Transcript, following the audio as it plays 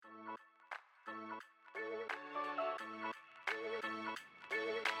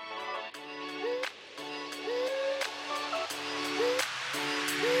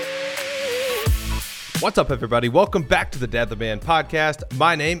What's up, everybody? Welcome back to the Dad the Man podcast.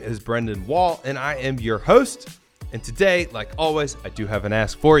 My name is Brendan Wall, and I am your host. And today, like always, I do have an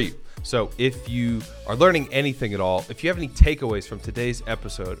ask for you. So if you are learning anything at all, if you have any takeaways from today's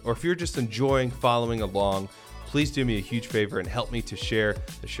episode, or if you're just enjoying following along, please do me a huge favor and help me to share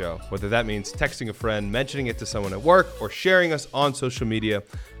the show. Whether that means texting a friend, mentioning it to someone at work, or sharing us on social media,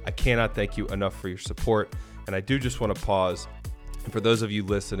 I cannot thank you enough for your support. And I do just want to pause. And for those of you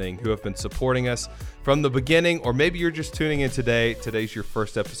listening who have been supporting us from the beginning, or maybe you're just tuning in today, today's your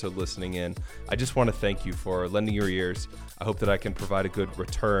first episode listening in, I just want to thank you for lending your ears. I hope that I can provide a good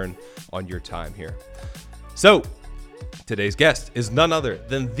return on your time here. So today's guest is none other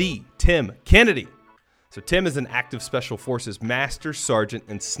than the Tim Kennedy. So Tim is an active Special Forces Master Sergeant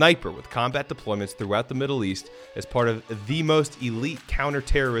and sniper with combat deployments throughout the Middle East as part of the most elite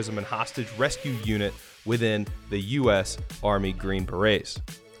counterterrorism and hostage rescue unit within the U.S. Army Green Berets.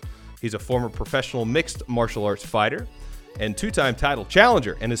 He's a former professional mixed martial arts fighter and two-time title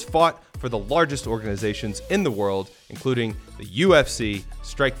challenger, and has fought for the largest organizations in the world, including the UFC,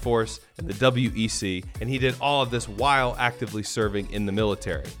 Strikeforce, and the WEC, and he did all of this while actively serving in the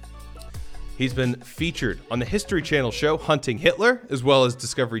military. He's been featured on the History Channel show Hunting Hitler, as well as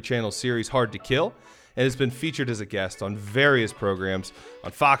Discovery Channel series Hard to Kill, and has been featured as a guest on various programs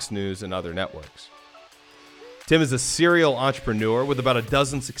on Fox News and other networks. Tim is a serial entrepreneur with about a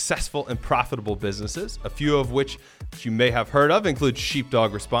dozen successful and profitable businesses, a few of which you may have heard of include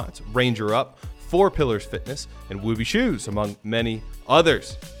Sheepdog Response, Ranger Up, 4 Pillars Fitness, and Wooby Shoes, among many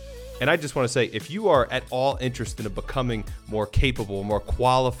others. And I just want to say, if you are at all interested in becoming more capable, more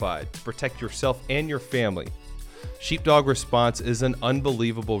qualified to protect yourself and your family, Sheepdog Response is an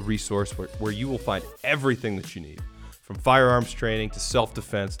unbelievable resource where you will find everything that you need, from firearms training to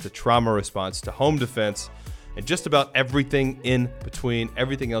self-defense to trauma response to home defense, and just about everything in between,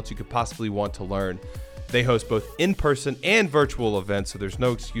 everything else you could possibly want to learn. They host both in-person and virtual events, so there's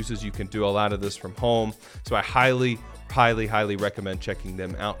no excuses. You can do a lot of this from home. So I highly recommend checking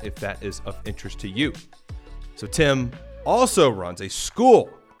them out if that is of interest to you. So Tim also runs a school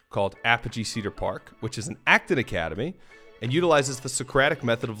called Apogee Cedar Park, which is an acting academy and utilizes the Socratic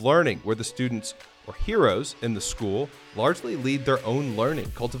method of learning, where the students or heroes in the school largely lead their own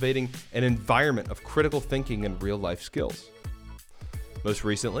learning, cultivating an environment of critical thinking and real-life skills. Most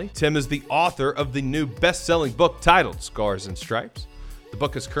recently, Tim is the author of the new best-selling book titled Scars and Stripes. The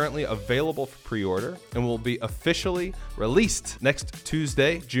book is currently available for pre-order and will be officially released next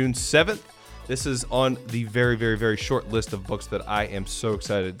Tuesday, June 7th. This is on the very short list of books that I am so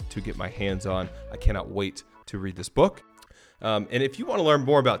excited to get my hands on. I cannot wait to read this book. And if you want to learn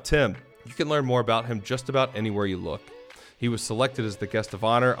more about Tim, you can learn more about him just about anywhere you look. He was selected as the guest of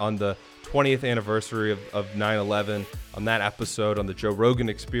honor on the 20th anniversary of 9/11, on that episode on the Joe Rogan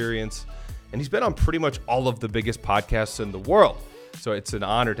Experience. And he's been on pretty much all of the biggest podcasts in the world. So it's an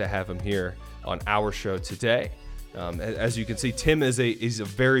honor to have him here on our show today. As you can see, Tim he's a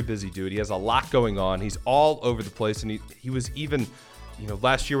very busy dude. He has a lot going on. He's all over the place. And he was even,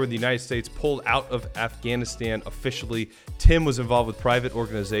 last year when the United States pulled out of Afghanistan officially, Tim was involved with private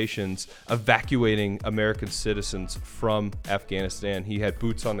organizations evacuating American citizens from Afghanistan. He had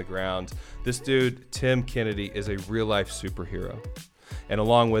boots on the ground. This dude, Tim Kennedy, is a real-life superhero. And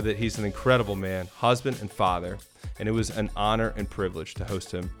along with it, he's an incredible man, husband and father. And it was an honor and privilege to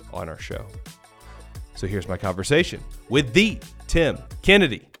host him on our show. So here's my conversation with the Tim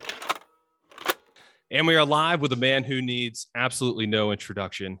Kennedy. And we are live with a man who needs absolutely no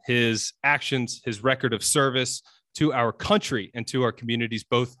introduction. His actions, his record of service to our country and to our communities,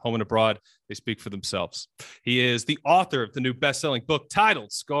 both home and abroad, they speak for themselves. He is the author of the new best-selling book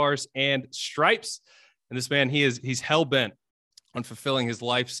titled Scars and Stripes. And this man, he's hell-bent on fulfilling his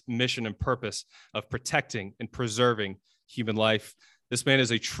life's mission and purpose of protecting and preserving human life. This man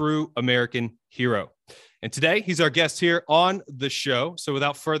is a true American hero. And today, he's our guest here on the show. So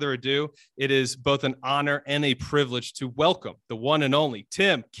without further ado, it is both an honor and a privilege to welcome the one and only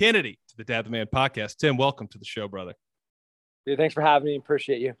Tim Kennedy to the Dad the Man podcast. Tim, welcome to the show, brother. Dude, thanks for having me.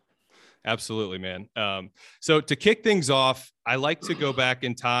 Appreciate you. Absolutely, man. So to kick things off, I like to go back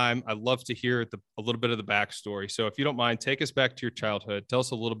in time. I love to hear a little bit of the backstory. So if you don't mind, take us back to your childhood. Tell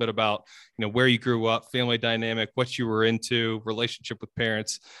us a little bit about, where you grew up, family dynamic, what you were into, relationship with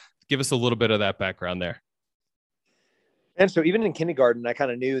parents. Give us a little bit of that background there. And so even in kindergarten, I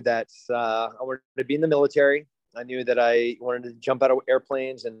kind of knew that I wanted to be in the military. I knew that I wanted to jump out of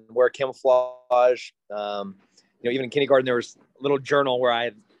airplanes and wear camouflage. Even in kindergarten, there was a little journal where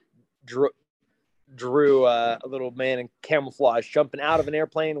I drew a little man in camouflage jumping out of an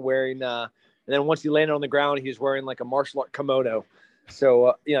airplane wearing, and then once he landed on the ground, he was wearing like a martial art kimono.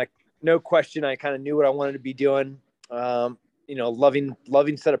 So, no question, I kind of knew what I wanted to be doing.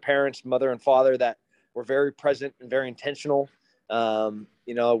 Loving set of parents, mother and father, that were very present and very intentional.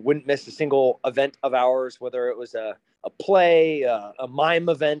 Wouldn't miss a single event of ours, whether it was a play, a mime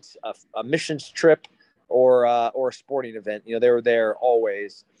event, a missions trip, or a sporting event. They were there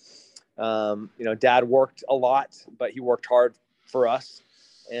always. Dad worked a lot, but he worked hard for us.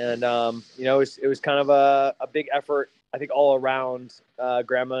 And, it was kind of a big effort, I think, all around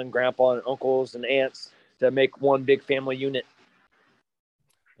grandma and grandpa and uncles and aunts to make one big family unit.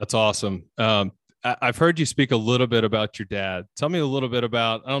 That's awesome. I've heard you speak a little bit about your dad. Tell me a little bit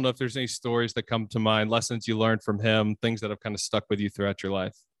about, I don't know if there's any stories that come to mind, lessons you learned from him, things that have kind of stuck with you throughout your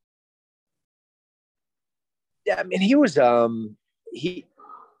life. Yeah, I mean, he was,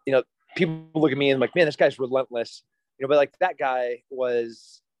 people look at me and like, man, this guy's relentless, but like that guy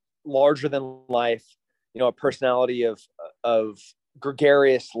was larger than life, a personality of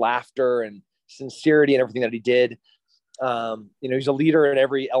gregarious laughter and sincerity and everything that he did. He's a leader in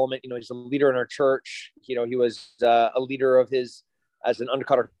every element. He's a leader in our church. He was a leader of his as an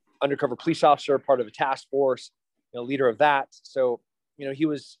undercover police officer, part of a task force, leader of that. So, he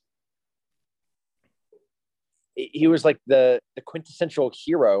was like the quintessential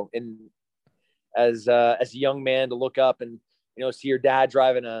hero, and as a young man to look up and, see your dad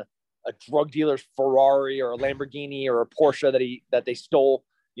driving a drug dealer's Ferrari or a Lamborghini or a Porsche that they stole,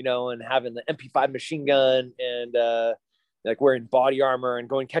 and having the MP5 machine gun and, like wearing body armor and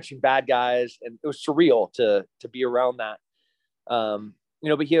going catching bad guys. And it was surreal to be around that.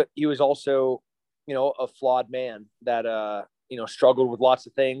 But he was also, a flawed man that, struggled with lots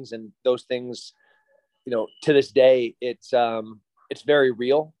of things, and those things, to this day, it's very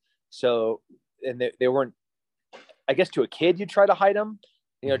real. So, and they weren't, I guess to a kid, you try to hide them,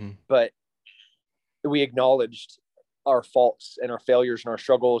 but we acknowledged our faults and our failures and our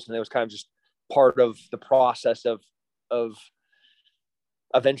struggles. And it was kind of just part of the process of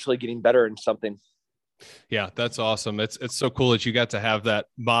eventually getting better in something. Yeah, that's awesome. It's so cool that you got to have that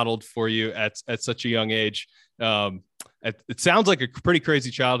modeled for you at such a young age. It sounds like a pretty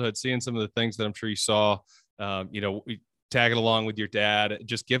crazy childhood, seeing some of the things that I'm sure you saw, tagging along with your dad,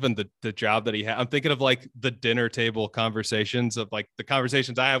 just given the job that he had. I'm thinking of like the dinner table conversations of like the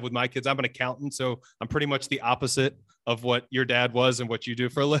conversations I have with my kids. I'm an accountant, so I'm pretty much the opposite of what your dad was and what you do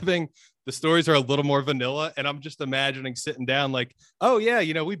for a living. The stories are a little more vanilla, and I'm just imagining sitting down like, oh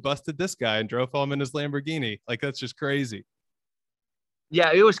yeah, we busted this guy and drove home in his Lamborghini. Like, that's just crazy.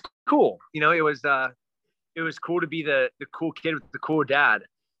 Yeah, it was cool. It was cool to be the cool kid with the cool dad,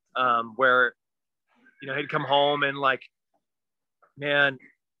 where, he'd come home and like, man,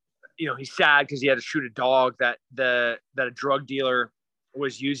 he's sad because he had to shoot a dog that a drug dealer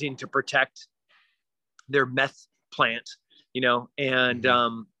was using to protect their meth plant, and,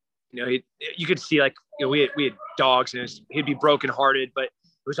 you could see like, we had dogs, and he'd be brokenhearted, but it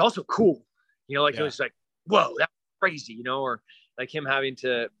was also cool, It was like, whoa, that's crazy, or like him having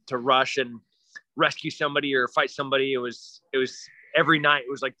to rush and rescue somebody or fight somebody. It was every night.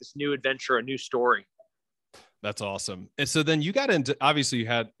 It was like this new adventure, a new story. That's awesome. And so then you got into, obviously you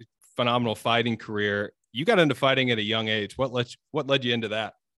had a phenomenal fighting career. You got into fighting at a young age. What led you into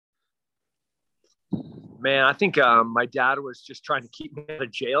that? Man, I think my dad was just trying to keep me out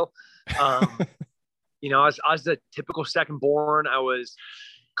of jail. I was the typical second born. I was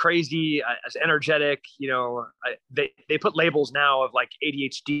crazy, I was energetic. They put labels now of like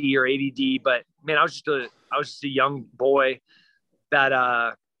ADHD or ADD, but man, I was just a young boy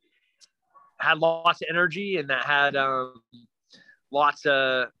that had lots of energy, and that had lots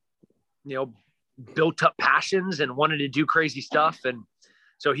of built up passions and wanted to do crazy stuff. And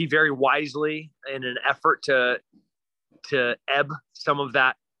so he very wisely, in an effort to ebb some of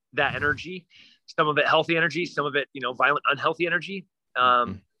that energy, some of it healthy energy, some of it violent, unhealthy energy,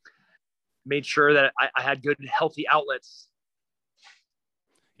 made sure that I had good, healthy outlets.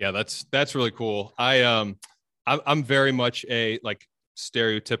 Yeah, that's really cool. I'm very much a like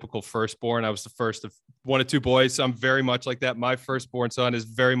stereotypical firstborn. I was the first of one of two boys. So I'm very much like that. My firstborn son is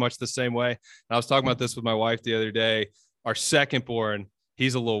very much the same way. And I was talking about this with my wife the other day. Our secondborn,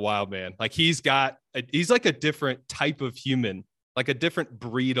 he's a little wild man. Like he's like a different type of human, like a different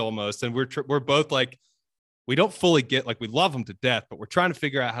breed almost. And we're both like, we don't fully get, like, we love him to death, but we're trying to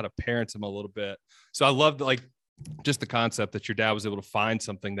figure out how to parent him a little bit. So I love like just the concept that your dad was able to find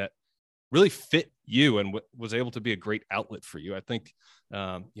something that really fit you and was able to be a great outlet for you. I think,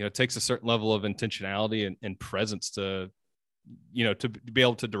 it takes a certain level of intentionality and presence to be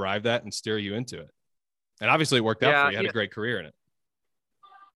able to derive that and steer you into it. And obviously it worked out for you. You had a great career in it.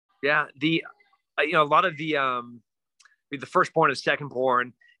 Yeah. A lot of the firstborn and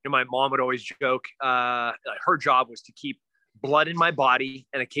secondborn, my mom would always joke, her job was to keep blood in my body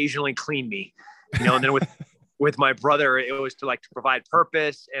and occasionally clean me, and then with my brother, it was to provide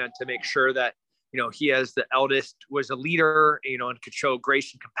purpose and to make sure that, he as the eldest was a leader, and could show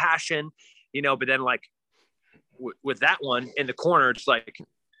grace and compassion, but then with that one in the corner, it's like,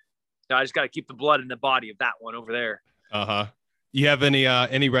 I just got to keep the blood in the body of that one over there. Uh-huh. You have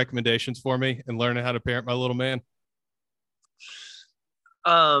any recommendations for me in learning how to parent my little man?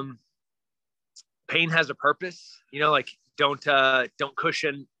 Pain has a purpose, don't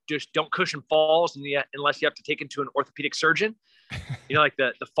cushion falls unless you have to take him to an orthopedic surgeon.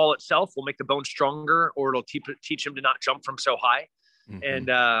 The fall itself will make the bone stronger, or it'll teach him to not jump from so high. Mm-hmm. And,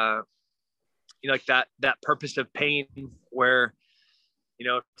 that purpose of pain where,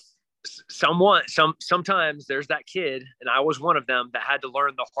 sometimes there's that kid, and I was one of them, that had to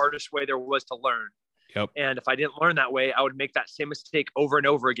learn the hardest way there was to learn. Yep. And if I didn't learn that way, I would make that same mistake over and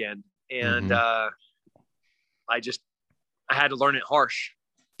over again. And, I had to learn it harsh.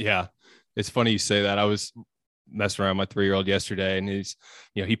 Yeah. It's funny you say that. I was messing around with my 3-year-old yesterday, and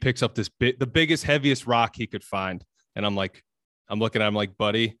he picks up the biggest, heaviest rock he could find. And I'm looking at him like,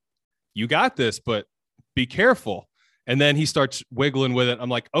 buddy, you got this, but be careful. And then he starts wiggling with it. I'm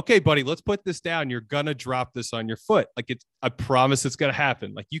like, okay, buddy, let's put this down. You're going to drop this on your foot. I promise it's going to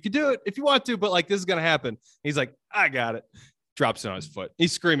happen. You can do it if you want to, but this is going to happen. He's like, I got it. Drops it on his foot.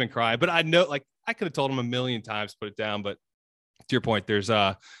 He's screaming, crying, but I know, I could have told him a million times, put it down. But to your point, there's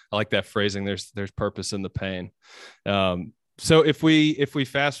I like that phrasing. There's purpose in the pain. So if we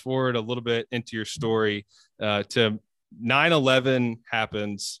fast forward a little bit into your story, to 9/11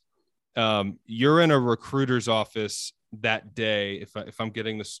 happens, you're in a recruiter's office that day. If I'm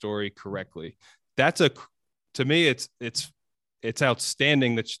getting the story correctly, to me, it's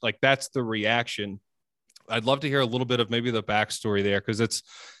outstanding. That's the reaction. I'd love to hear a little bit of maybe the backstory there, because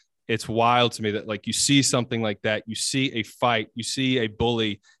it's wild to me that you see something like that, you see a fight, you see a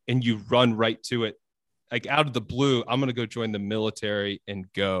bully, and you run right to it, out of the blue. I'm going to go join the military and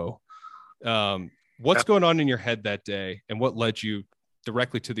go. What's going on in your head that day, and what led you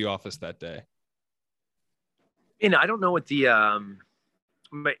directly to the office that day? I don't know what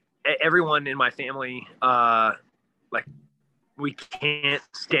everyone in my family, we can't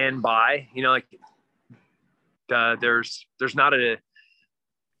stand by, there's not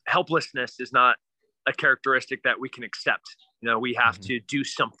helplessness is not a characteristic that we can accept. We have to do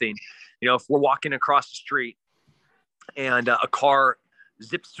something. If we're walking across the street and a car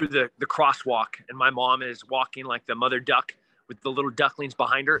zips through the crosswalk, and my mom is walking like the mother duck with the little ducklings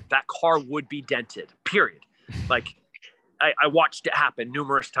behind her, that car would be dented, period. I watched it happen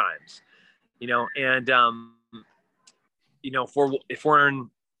numerous times, and, if we're in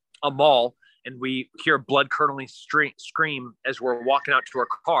a mall and we hear blood curdling scream as we're walking out to our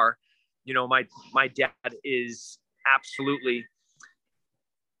car, my dad is absolutely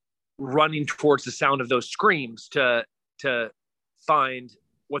running towards the sound of those screams to find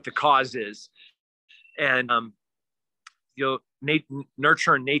what the cause is. And,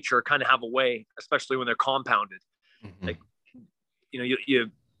 nurture and nature kind of have a way, especially when they're compounded. Mm-hmm. You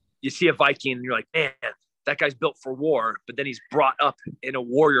see a Viking and you're like, man, that guy's built for war, but then he's brought up in a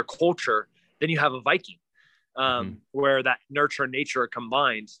warrior culture. Then you have a Viking, where that nurture and nature are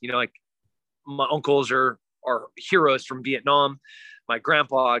combined. My uncles are heroes from Vietnam. My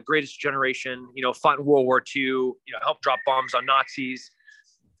grandpa, greatest generation, fought in World War II, helped drop bombs on Nazis.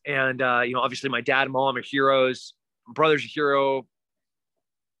 And, obviously my dad and mom are heroes. My brother's a hero.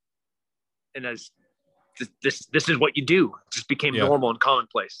 And as this is what you do. It just became normal and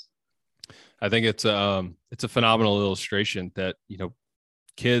commonplace. I think it's a phenomenal illustration that,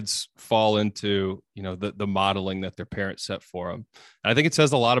 kids fall into, the modeling that their parents set for them. And I think it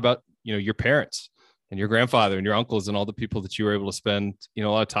says a lot about, your parents and your grandfather and your uncles and all the people that you were able to spend, a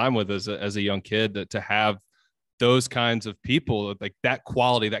lot of time with as a young kid, to have those kinds of people, that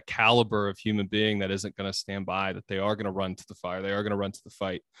quality, that caliber of human being that isn't going to stand by, that they are going to run to the fire. They are going to run to the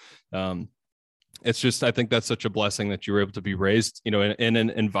fight. It's just, I think that's such a blessing that you were able to be raised, in an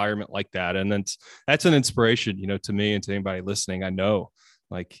environment like that. And that's an inspiration, to me and to anybody listening. I know,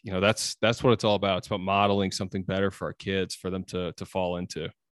 that's what it's all about. It's about modeling something better for our kids, for them to fall into.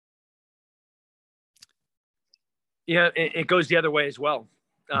 Yeah. It goes the other way as well.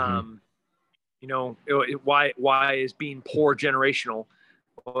 Mm-hmm. Why is being poor generational?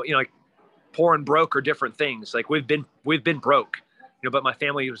 Well, poor and broke are different things. We've been broke, but my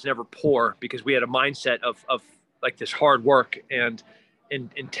family was never poor, because we had a mindset of this hard work and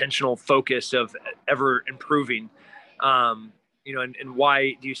intentional focus of ever improving. And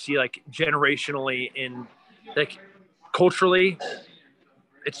why do you see generationally in culturally,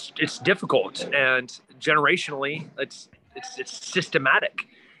 it's difficult, and generationally it's systematic.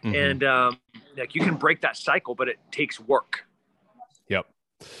 And like you can break that cycle, but it takes work. Yep.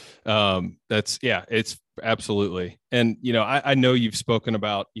 It's absolutely. And, I know you've spoken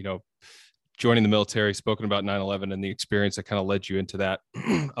about, joining the military, spoken about 9/11 and the experience that kind of led you into that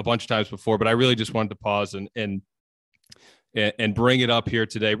a bunch of times before, but I really just wanted to pause and bring it up here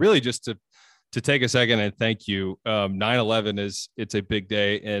today, really just to take a second and thank you. 9/11 it's a big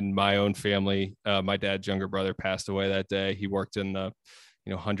day in my own family. My dad's younger brother passed away that day. He worked in the,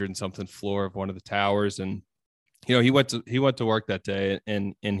 100 and something floor of one of the towers. And, he went to work that day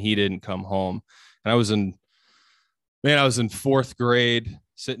and he didn't come home. And I was in fourth grade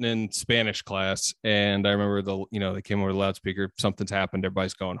sitting in Spanish class. And I remember they came over the loudspeaker, something's happened,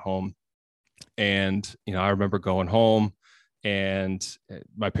 everybody's going home. And, I remember going home, and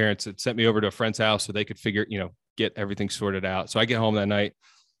my parents had sent me over to a friend's house so they could get everything sorted out. So I get home that night,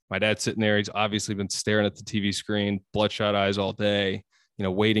 my dad's sitting there. He's obviously been staring at the TV screen, bloodshot eyes all day,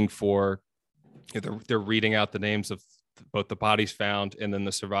 waiting for, they're reading out the names of both the bodies found and then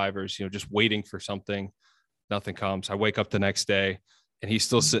the survivors, just waiting for something. Nothing comes. I wake up the next day and he's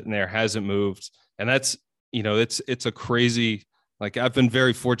still sitting there, hasn't moved. And that's, it's a crazy, like, I've been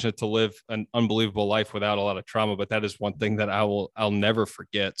very fortunate to live an unbelievable life without a lot of trauma, but that is one thing that I'll never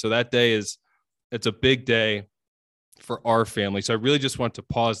forget. So that day it's a big day for our family. So I really just want to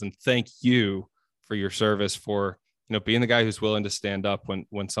pause and thank you for your service, for, being the guy who's willing to stand up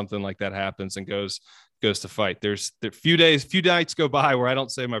when something like that happens and goes to fight. There's a few nights go by where I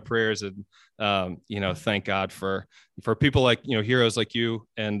don't say my prayers, and, thank God for people like, heroes like you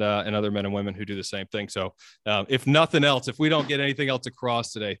and other men and women who do the same thing. So if nothing else, if we don't get anything else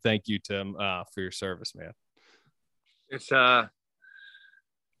across today, thank you, Tim, for your service, man. It's so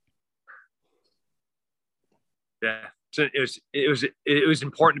it was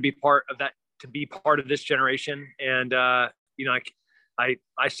important to be part of that, to be part of this generation. And, I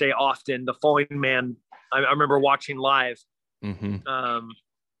say often, the falling man, I remember watching live,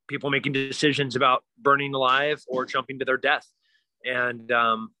 people making decisions about burning alive or jumping to their death. And,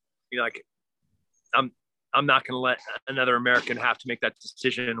 I'm not going to let another American have to make that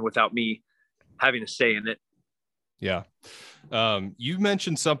decision without me having a say in it. Yeah. You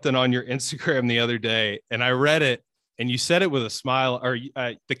mentioned something on your Instagram the other day, and I read it, and you said it with a smile, or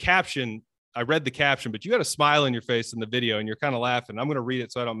the caption. I read the caption, but you had a smile in your face in the video, and you're kind of laughing. I'm going to read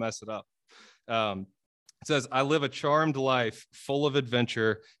it so I don't mess it up. It says, "I live a charmed life full of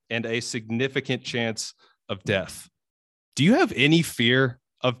adventure and a significant chance of death." Do you have any fear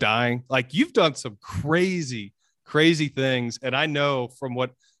of dying? Like, you've done some crazy, crazy things. And I know from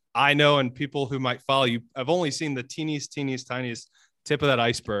what I know and people who might follow you, I've only seen the teeniest, tiniest tip of that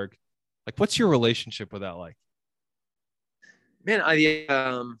iceberg. Like, what's your relationship with that like? Man,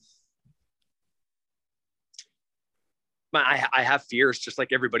 I have fears just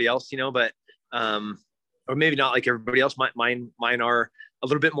like everybody else, but, or maybe not like everybody else. Mine are a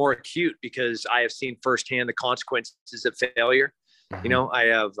little bit more acute because I have seen firsthand the consequences of failure. I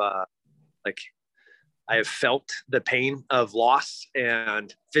have felt the pain of loss,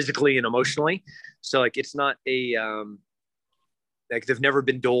 and physically and emotionally. So like, it's not like they've never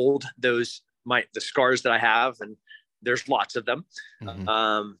been doled the scars that I have, and there's lots of them.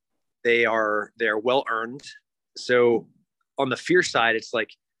 They're well earned. So on the fear side, it's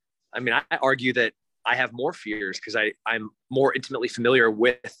like, I argue that I have more fears because I'm more intimately familiar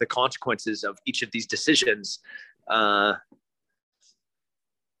with the consequences of each of these decisions.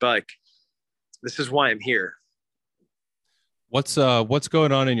 But this is why I'm here. What's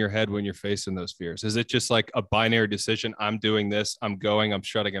going on in your head when you're facing those fears? Is it just like a binary decision? I'm doing this, I'm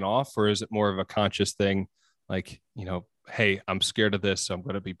shutting it off, or is it more of a conscious thing? Like, hey, I'm scared of this, so I'm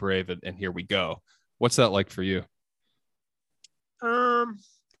going to be brave, and here we go. What's that like for you?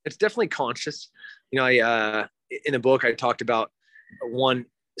 It's definitely conscious. I in the book, I talked about one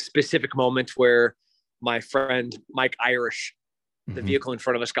specific moment where my friend Mike Irish, the vehicle in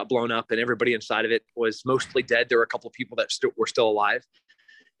front of us, got blown up, and everybody inside of it was mostly dead. There were a couple of people that were still alive.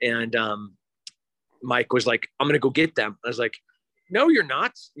 And Mike was like, "I'm going to go get them." I was like, "No, you're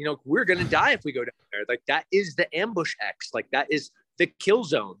not. We're going to die if we go down there. Like, that is the ambush X. Like, that is the kill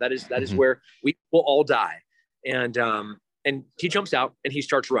zone. That is where we will all die." And he jumps out and he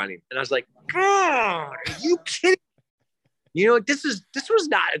starts running. And I was like, "God, are you kidding? This was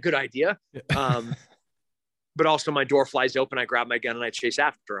not a good idea." But also my door flies open. I grab my gun and I chase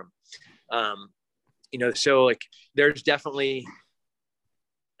after him. So like, there's definitely,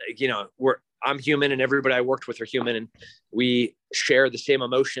 I'm human, and everybody I worked with are human, and we share the same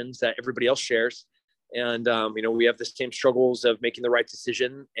emotions that everybody else shares. And, we have the same struggles of making the right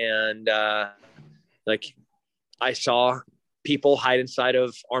decision. And like I saw people hide inside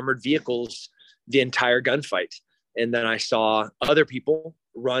of armored vehicles the entire gunfight. And then I saw other people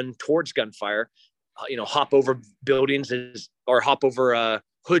run towards gunfire, hop over buildings or hop over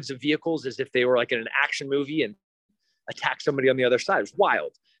hoods of vehicles as if they were like in an action movie and attack somebody on the other side. It was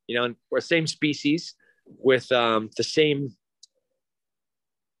wild, and we're the same species with the same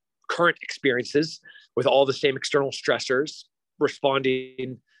current experiences, with all the same external stressors,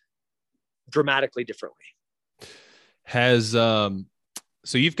 responding dramatically differently.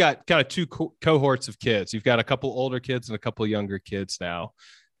 So you've got kind of two cohorts of kids. You've got a couple older kids and a couple younger kids now.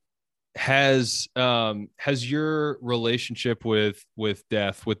 Has your relationship with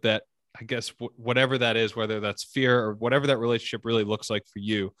death, with that, I guess, whatever that is, whether that's fear or whatever that relationship really looks like for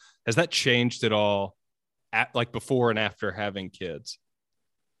you, has that changed at all like before and after having kids?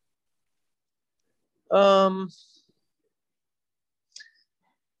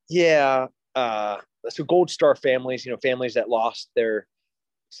 Yeah. So Gold Star families, families that lost their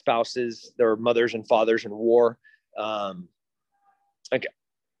spouses, their mothers and fathers in war. Like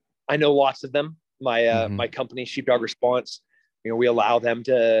I know lots of them. My company, Sheepdog Response, we allow them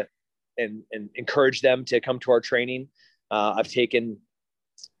to and encourage them to come to our training. I've taken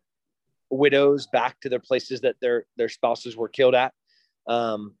widows back to their places that their spouses were killed at.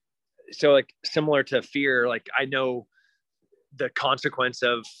 So like similar to fear, like I know the consequence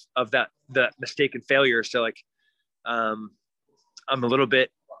of that mistaken failure. So like I'm a little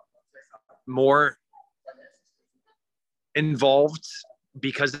bit more involved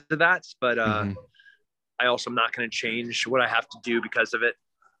because of that, but I also am not going to change what I have to do because of it.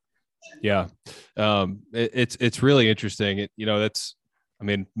 Yeah. It's really interesting.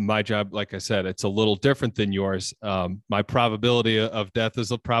 My job, like I said, it's a little different than yours. My probability of death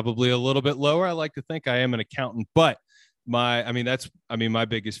is probably a little bit lower. I like to think I am an accountant, but my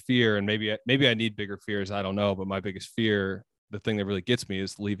biggest fear, and maybe I need bigger fears, I don't know, but my biggest fear, the thing that really gets me,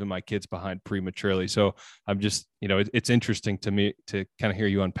 is leaving my kids behind prematurely. So I'm just, it's interesting to me to kind of hear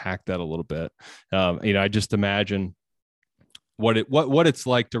you unpack that a little bit. I just imagine what it's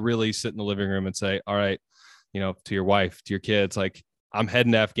like to really sit in the living room and say, all right, to your wife, to your kids, like, I'm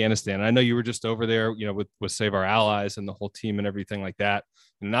heading to Afghanistan. I know you were just over there, with Save Our Allies and the whole team and everything like that,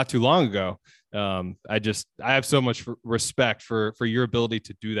 and not too long ago. I have so much respect for your ability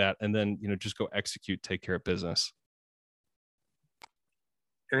to do that, and then just go execute, take care of business.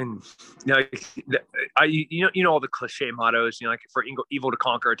 I mean, all the cliche mottos, like for evil to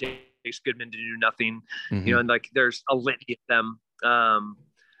conquer, it takes good men to do nothing. And like there's a litany of them,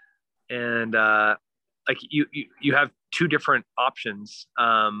 like you have two different options.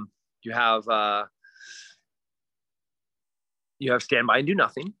 You have stand by and do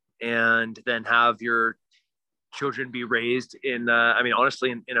nothing, and then have your children be raised in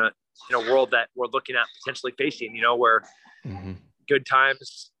honestly in a world that we're looking at potentially facing, where good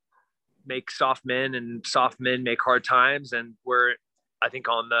times make soft men and soft men make hard times, and we're, I think,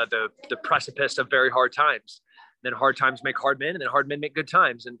 on the precipice of very hard times. And then hard times make hard men, and then hard men make good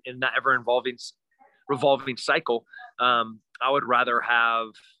times, and in that ever revolving cycle. I would rather have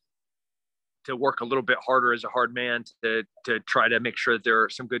to work a little bit harder as a hard man to try to make sure that there are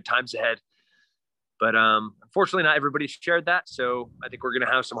some good times ahead. But unfortunately, not everybody's shared that, so I think we're going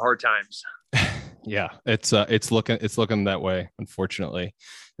to have some hard times. Yeah, it's looking that way, unfortunately.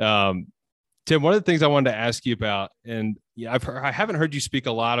 Tim, one of the things I wanted to ask you about, and I haven't heard you speak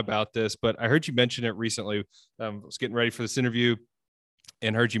a lot about this, but I heard you mention it recently. I was getting ready for this interview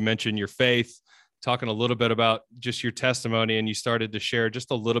and heard you mention your faith, talking a little bit about just your testimony, and you started to share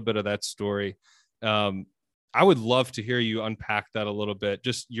just a little bit of that story. I would love to hear you unpack that a little bit,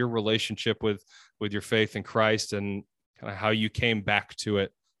 just your relationship with your faith in Christ and kind of how you came back to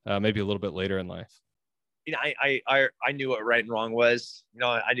it, maybe a little bit later in life. I knew what right and wrong was.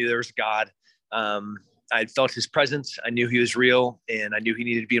 I knew there was God. I felt his presence. I knew he was real, and I knew he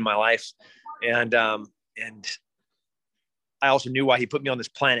needed to be in my life. And I also knew why he put me on this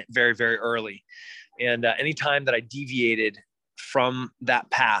planet very, very early. And anytime that I deviated from that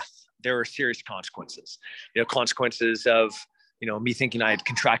path, there were serious consequences. Consequences of me thinking I had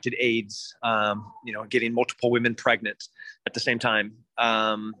contracted AIDS. Getting multiple women pregnant at the same time.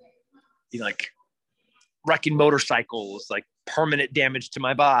 Like wrecking motorcycles, like permanent damage to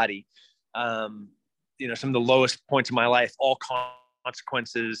my body. Some of the lowest points of my life, all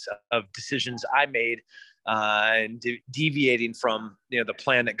consequences of decisions I made, and deviating from, the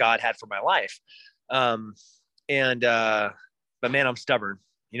plan that God had for my life. But man, I'm stubborn,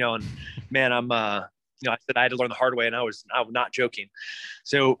 and man, I'm, I said I had to learn the hard way, and I was not joking.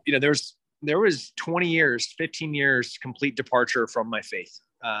 So, there's there was 20 years, 15 years, complete departure from my faith,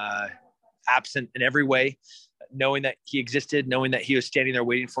 absent in every way, knowing that he existed, knowing that he was standing there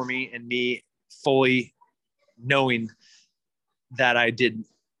waiting for me, and me fully knowing that I didn't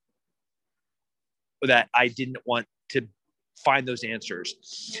want to find those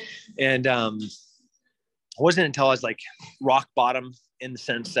answers. And it wasn't until I was like rock bottom, in the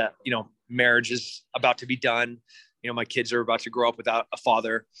sense that, marriage is about to be done. My kids are about to grow up without a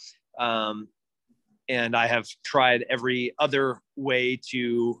father. And I have tried every other way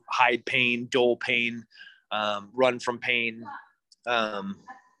to hide pain, dull pain, run from pain,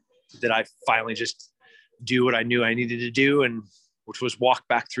 that I finally just do what I knew I needed to do, and which was walk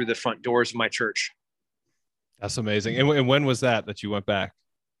back through the front doors of my church. That's amazing. And when was that you went back?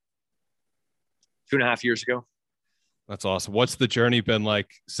 2.5 years ago. That's awesome. What's the journey been like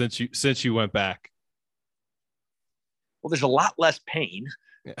since you went back? Well, there's a lot less pain.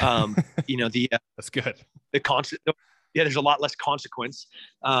 That's good. There's a lot less consequence.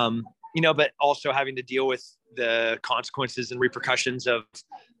 But also having to deal with the consequences and repercussions of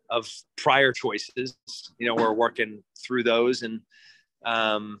prior choices. We're working through those, and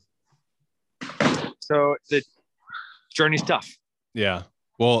so the journey's tough. Yeah.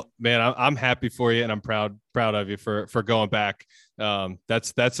 Well, man, I'm happy for you, and I'm proud of you for going back.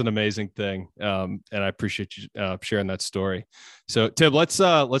 That's an amazing thing, and I appreciate you sharing that story. So, Tim, let's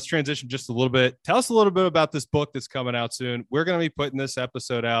transition just a little bit. Tell us a little bit about this book that's coming out soon. We're going to be putting this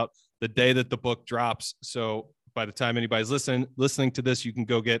episode out the day that the book drops. So, by the time anybody's listening to this, you can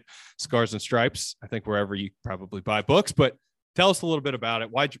go get Scars and Stripes, I think, wherever you probably buy books. But tell us a little bit about it.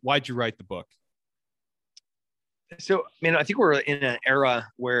 Why'd you write the book? So, I think we're in an era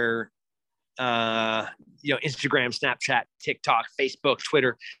where, Instagram, Snapchat, TikTok, Facebook,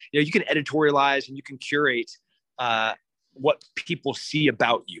 Twitter, you can editorialize and you can curate what people see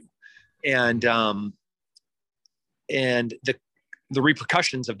about you. And the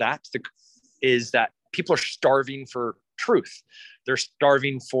repercussions of that is that people are starving for truth. They're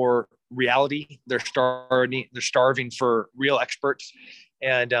starving for reality. They're starving for real experts.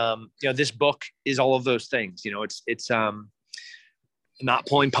 And, this book is all of those things. It's not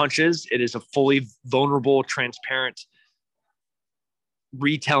pulling punches. It is a fully vulnerable, transparent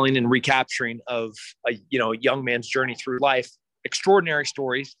retelling and recapturing of a young man's journey through life. Extraordinary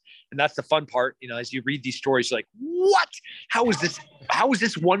stories. And that's the fun part. As you read these stories, you're like, what? How is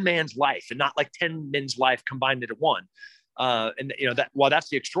this one man's life and not like 10 men's life combined into one? While that's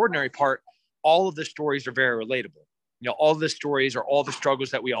the extraordinary part, all of the stories are very relatable. All the stories are all the struggles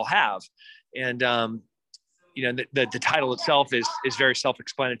that we all have. And, the title itself is very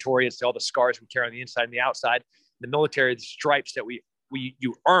self-explanatory. It's all the scars we carry on the inside and the outside. The military, the stripes that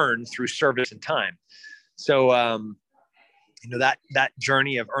you earn through service and time. So, that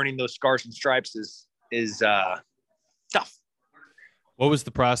journey of earning those scars and stripes is tough. What was the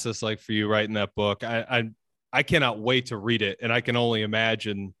process like for you writing that book? I cannot wait to read it, and I can only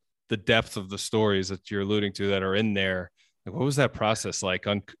imagine the depth of the stories that you're alluding to that are in there. Like, what was that process like?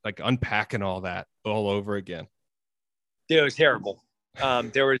 Unpacking all that all over again? Dude, it was terrible.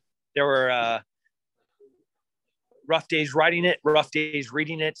 There were rough days writing it, rough days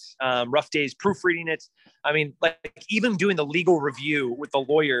reading it, rough days proofreading it. Even doing the legal review with the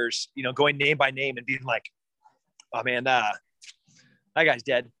lawyers, going name by name and being like, oh man, that guy's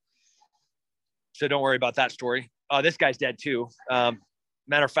dead. So don't worry about that story. Oh, this guy's dead too.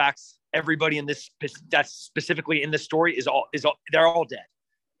 Matter of fact, everybody in that's specifically in this story they're all dead.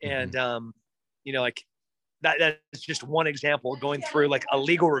 And, that is just one example, going through like a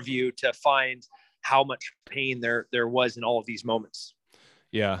legal review to find how much pain there was in all of these moments.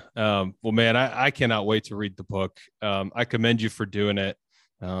 Yeah. Well, man, I cannot wait to read the book. I commend you for doing it.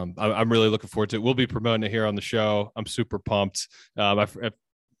 I'm really looking forward to it. We'll be promoting it here on the show. I'm super pumped. I've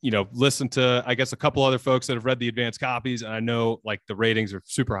listened to, I guess, a couple other folks that have read the advanced copies, and I know like the ratings are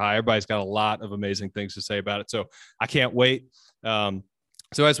super high. Everybody's got a lot of amazing things to say about it. So I can't wait.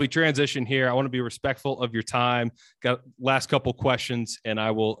 So as we transition here, I want to be respectful of your time. Got last couple questions, and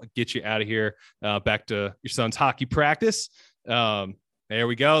I will get you out of here, back to your son's hockey practice. There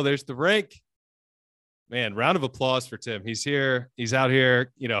we go. There's the rink. Man, round of applause for Tim. He's here. He's out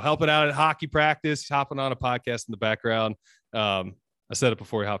here, helping out at hockey practice, hopping on a podcast in the background. I said it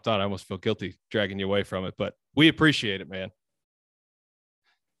before we hopped on. I almost feel guilty dragging you away from it, but we appreciate it, man.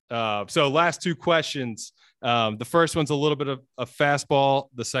 So last two questions. The first one's a little bit of a fastball.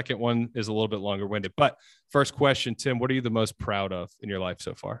 The second one is a little bit longer winded, but first question, Tim, what are you the most proud of in your life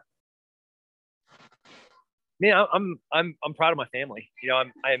so far? Man, I'm proud of my family.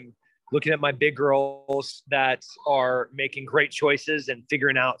 I'm looking at my big girls that are making great choices and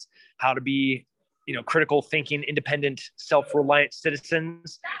figuring out how to be, critical thinking, independent, self-reliant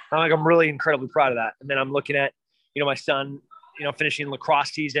citizens. I'm really incredibly proud of that. And then I'm looking at, my son, finishing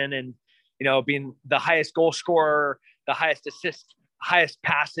lacrosse season and, being the highest goal scorer, the highest assist, highest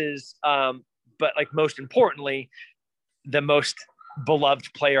passes. But like, most importantly, the most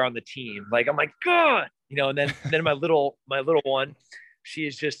beloved player on the team. Like, I'm like, God, and then my little one, she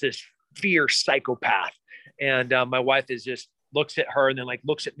is just this fierce psychopath. And my wife is just looks at her and then like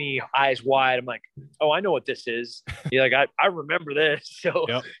looks at me eyes wide. I'm like, oh, I know what this is. You're like, I remember this. So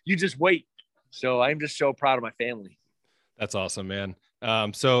yep. You just wait. So I'm just so proud of my family. That's awesome, man.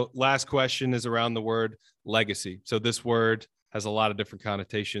 So last question is around the word legacy. So this word has a lot of different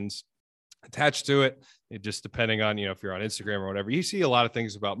connotations attached to it. It just depending on, if you're on Instagram or whatever, you see a lot of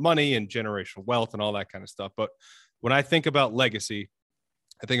things about money and generational wealth and all that kind of stuff. But when I think about legacy,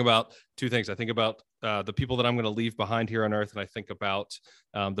 I think about two things. I think about the people that I'm going to leave behind here on earth. And I think about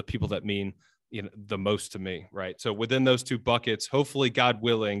the people that mean, the most to me. Right. So within those two buckets, hopefully, God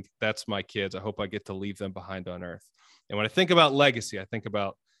willing, that's my kids. I hope I get to leave them behind on earth. And when I think about legacy, I think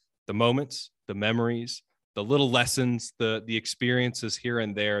about the moments, the memories, the little lessons, the experiences here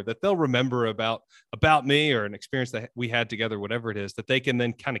and there that they'll remember about me or an experience that we had together, whatever it is, that they can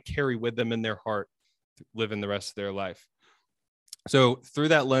then kind of carry with them in their heart, living the rest of their life. So through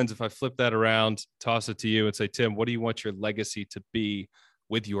that lens, if I flip that around, toss it to you and say, Tim, what do you want your legacy to be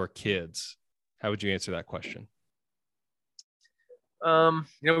with your kids? How would you answer that question?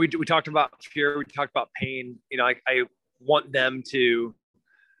 We talked about fear. We talked about pain. I want them to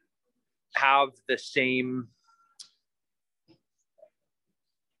have the same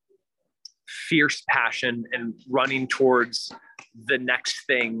fierce passion and running towards the next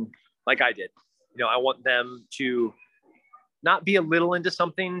thing like I did. I want them to not be a little into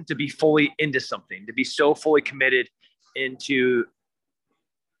something, to be fully into something, to be so fully committed into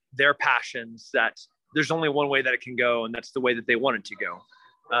their passions that there's only one way that it can go, and that's the way that they want it to go.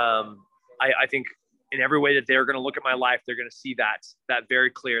 I think in every way that they're going to look at my life, they're going to see that very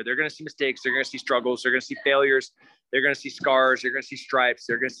clear. They're going to see mistakes. They're going to see struggles. They're going to see failures. They're going to see scars. They're going to see stripes.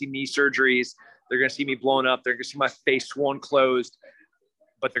 They're going to see knee surgeries. They're going to see me blown up. They're going to see my face swollen closed,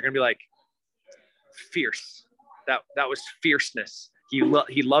 but they're going to be like, fierce. That was fierceness. He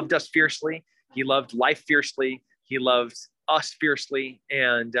loved us fiercely. He loved life fiercely. He loved us fiercely.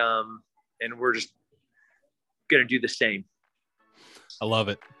 And we're just going to do the same. I love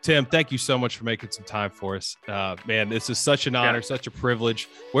it. Tim, thank you so much for making some time for us. Man, this is such an honor, such a privilege.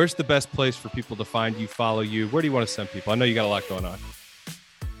 Where's the best place for people to find you, follow you? Where do you want to send people? I know you got a lot going on.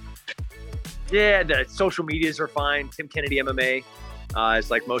 Yeah, the social medias are fine. Tim Kennedy MMA is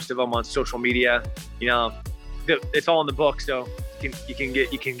like most of them on social media. It's all in the book, so you can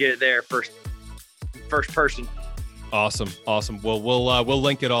get it there first person. Awesome. Well, we'll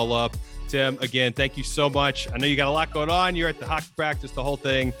link it all up. Tim, again, thank you so much. I know you got a lot going on. You're at the hockey practice, the whole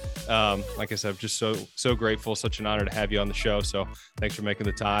thing. Like I said, I'm just so grateful. Such an honor to have you on the show. So thanks for making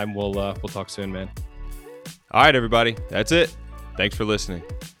the time. We'll talk soon, man. All right, everybody. That's it. Thanks for listening.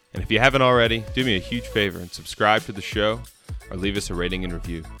 And if you haven't already, do me a huge favor and subscribe to the show or leave us a rating and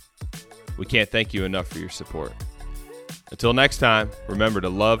review. We can't thank you enough for your support. Until next time, remember to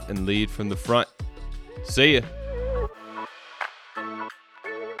love and lead from the front. See ya.